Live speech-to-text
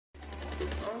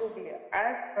Hey,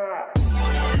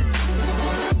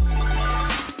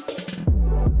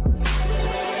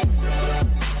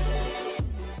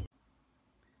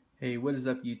 what is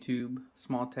up YouTube?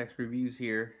 Small Text Reviews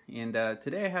here, and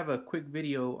today I have a quick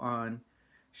video on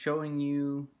showing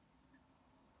you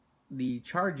the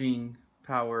charging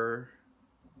power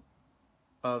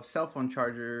of cell phone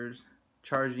chargers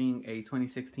charging a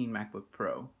 2016 MacBook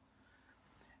Pro.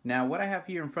 Now what I have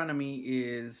here in front of me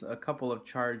is a couple of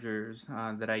chargers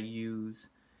that I use,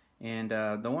 and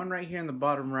the one right here in the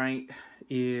bottom right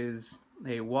is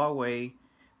a Huawei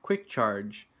quick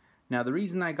charge. Now the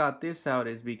reason I got this out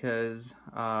is because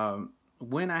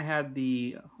when I had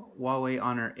the Huawei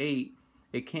Honor 8,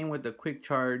 it came with a quick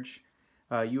charge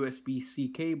USB-C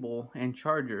cable and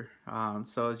charger.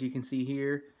 So as you can see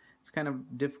here, it's kind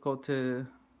of difficult to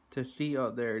see.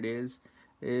 Oh, there it is.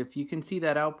 If you can see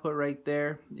that output right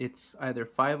there, it's either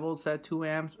 5 volts at 2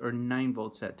 amps or 9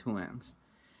 volts at 2 amps.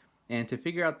 And to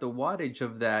figure out the wattage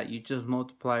of that, you just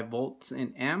multiply volts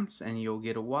in amps and you'll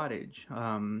get a wattage.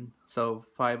 So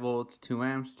 5 volts, 2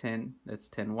 amps, that's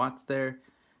 10 watts there.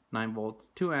 9 volts,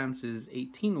 2 amps is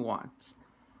 18 watts.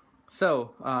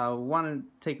 So want to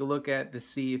take a look at to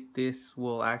see if this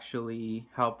will actually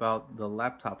help out the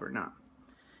laptop or not.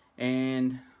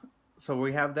 And so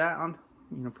we have that on,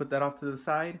 put that off to the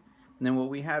side. And then what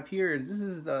we have here is, this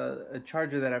is a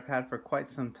charger that I've had for quite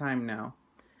some time now.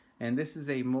 And this is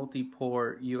a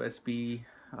multi-port USB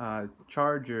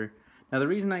charger. Now the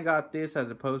reason I got this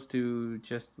as opposed to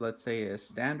just, let's say, a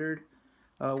standard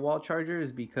wall charger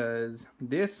is because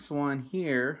this one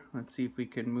here, let's see if we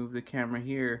can move the camera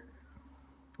here,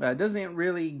 doesn't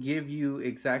really give you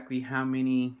exactly how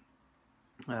many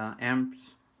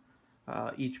amps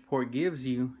each port gives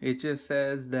you. It just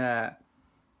says that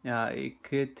it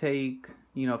could take,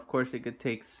 of course it could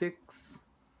take six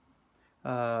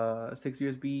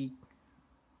USB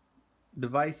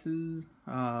devices,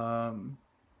 5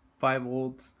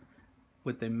 volts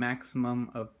with a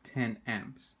maximum of 10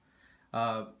 amps.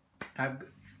 I've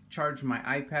charged my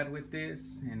iPad with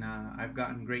this, and I've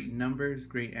gotten great numbers,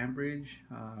 great amperage,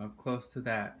 close to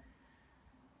that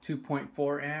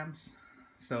 2.4 amps.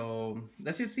 So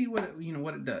let's just see what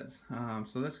it does.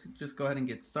 So let's just go ahead and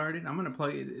get started. I'm gonna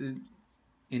plug it in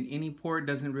any port.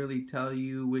 Doesn't really tell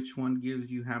you which one gives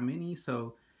you how many,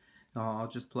 so I'll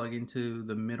just plug into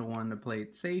the middle one to play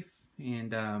it safe.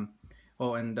 And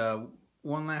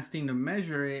one last thing to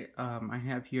measure it, I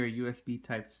have here a USB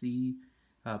Type-C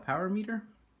power meter.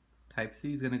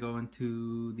 Type-C is going to go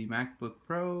into the MacBook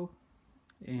Pro,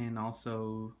 and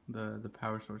also the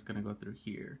power source is going to go through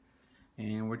here.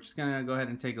 And we're just going to go ahead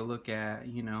and take a look at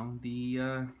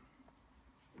the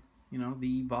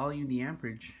volume, the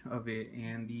amperage of it,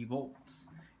 and the volts.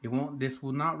 This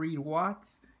will not read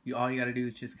watts. All you got to do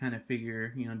is just kind of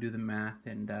figure, do the math,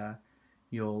 and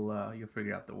you'll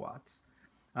figure out the watts.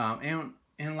 And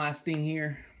last thing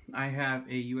here, I have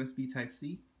a USB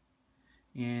Type-C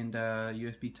and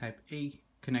USB Type-A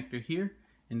connector here,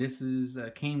 and this is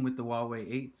came with the Huawei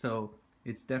 8, so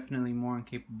it's definitely more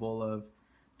incapable of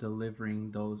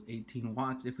delivering those 18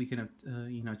 watts if we can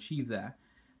achieve that.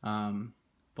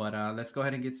 But let's go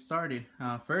ahead and get started.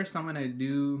 First, I'm gonna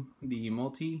do the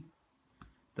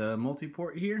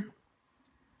multi-port here.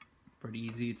 Pretty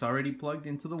easy. It's already plugged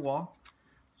into the wall.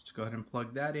 Just go ahead and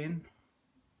plug that in.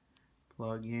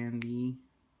 Plug in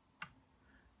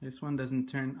this one doesn't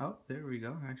turn. Oh, there we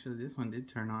go. Actually, this one did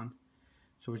turn on.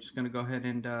 So we're just gonna go ahead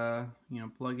and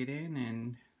plug it in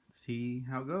and see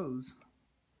how it goes.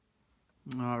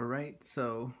 All right.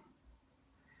 So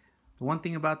the one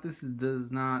thing about this is it does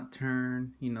not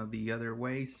turn, the other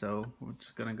way. So we're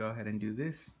just gonna go ahead and do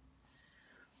this,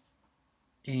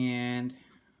 and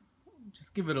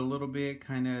just give it a little bit,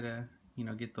 kind of to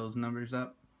get those numbers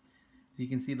up. As you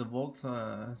can see, the volts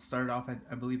started off at,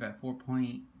 I believe, at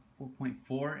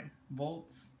 4.4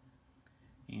 volts,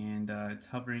 and it's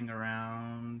hovering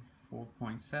around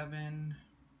 4.7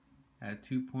 at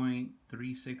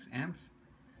 2.36 amps.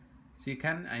 See,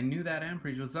 I knew that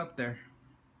amperage was up there.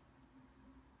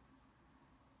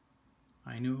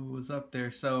 I knew it was up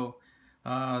there. So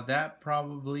that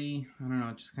probably, I don't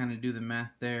know, just kind of do the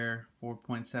math there,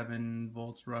 4.7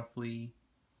 volts roughly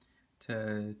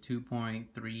to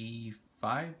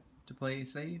 2.35 to play it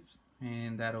safe,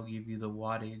 and that'll give you the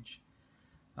wattage.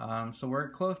 So we're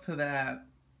close to that,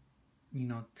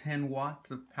 10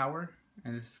 watts of power,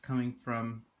 and this is coming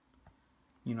from,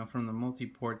 from the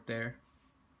multi-port there.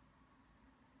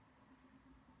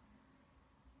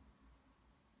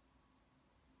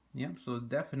 Yep, so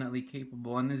definitely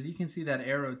capable. And as you can see, that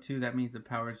arrow too, that means the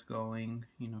power is going,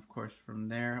 of course, from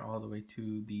there all the way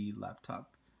to the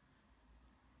laptop.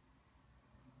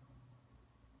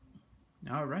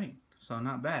 All right, so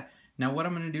not bad. Now what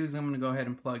I'm going to do is I'm going to go ahead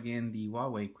and plug in the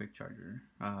Huawei quick charger.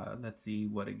 Let's see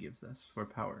what it gives us for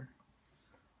power.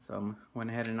 So I went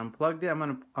ahead and unplugged it. I'm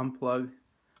going to unplug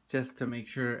just to make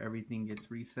sure everything gets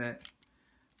reset.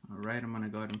 All right, I'm going to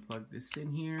go ahead and plug this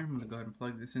in here. I'm going to go ahead and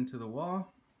plug this into the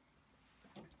wall.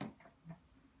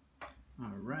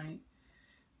 All right.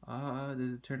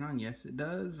 Does it turn on? Yes, it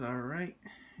does. All right.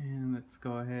 And let's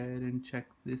go ahead and check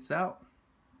this out.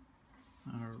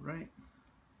 All right.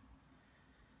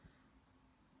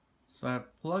 So I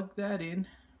plugged that in,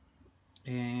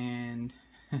 and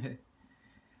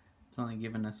it's only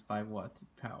giving us 5 watts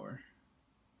of power.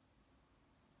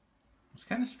 It's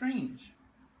kind of strange.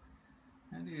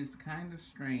 That is kind of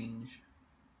strange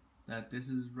that this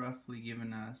is roughly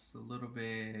giving us a little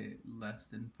bit less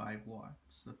than 5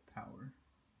 watts of power.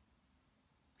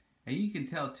 And you can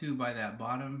tell too by that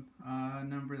bottom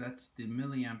number, that's the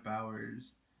milliamp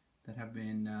hours that have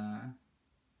been,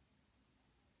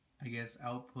 I guess,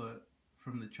 output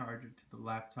from the charger to the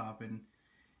laptop, and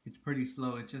it's pretty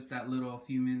slow. It's just that little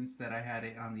few minutes that I had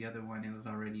it on the other one, it was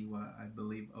already, what, I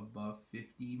believe above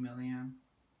 50 milliamp.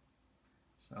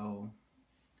 So,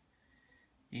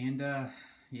 and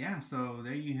yeah, so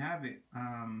there you have it.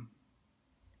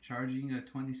 Charging a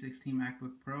 2016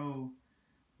 MacBook Pro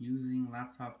using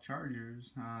laptop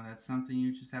chargers. That's something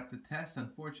you just have to test.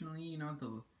 Unfortunately, you know,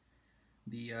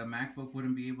 the MacBook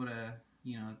wouldn't be able to,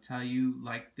 you know, tell you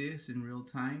like this in real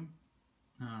time.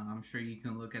 I'm sure you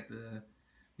can look at the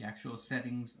actual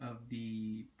settings of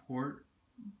the port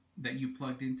that you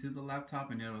plugged into the laptop,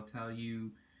 and it'll tell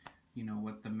you, you know,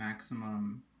 what the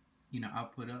maximum, you know,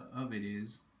 output of it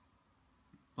is.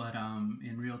 But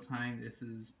in real time, this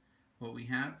is what we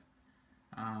have.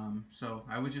 So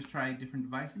I would just try different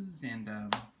devices, and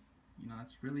you know,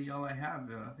 that's really all I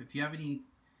have. If you have any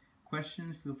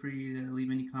questions, feel free to leave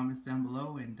any comments down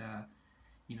below, and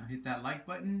you know, hit that like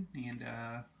button, and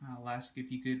I'll ask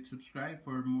if you could subscribe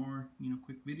for more, you know,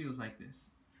 quick videos like this.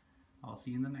 I'll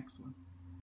see you in the next one.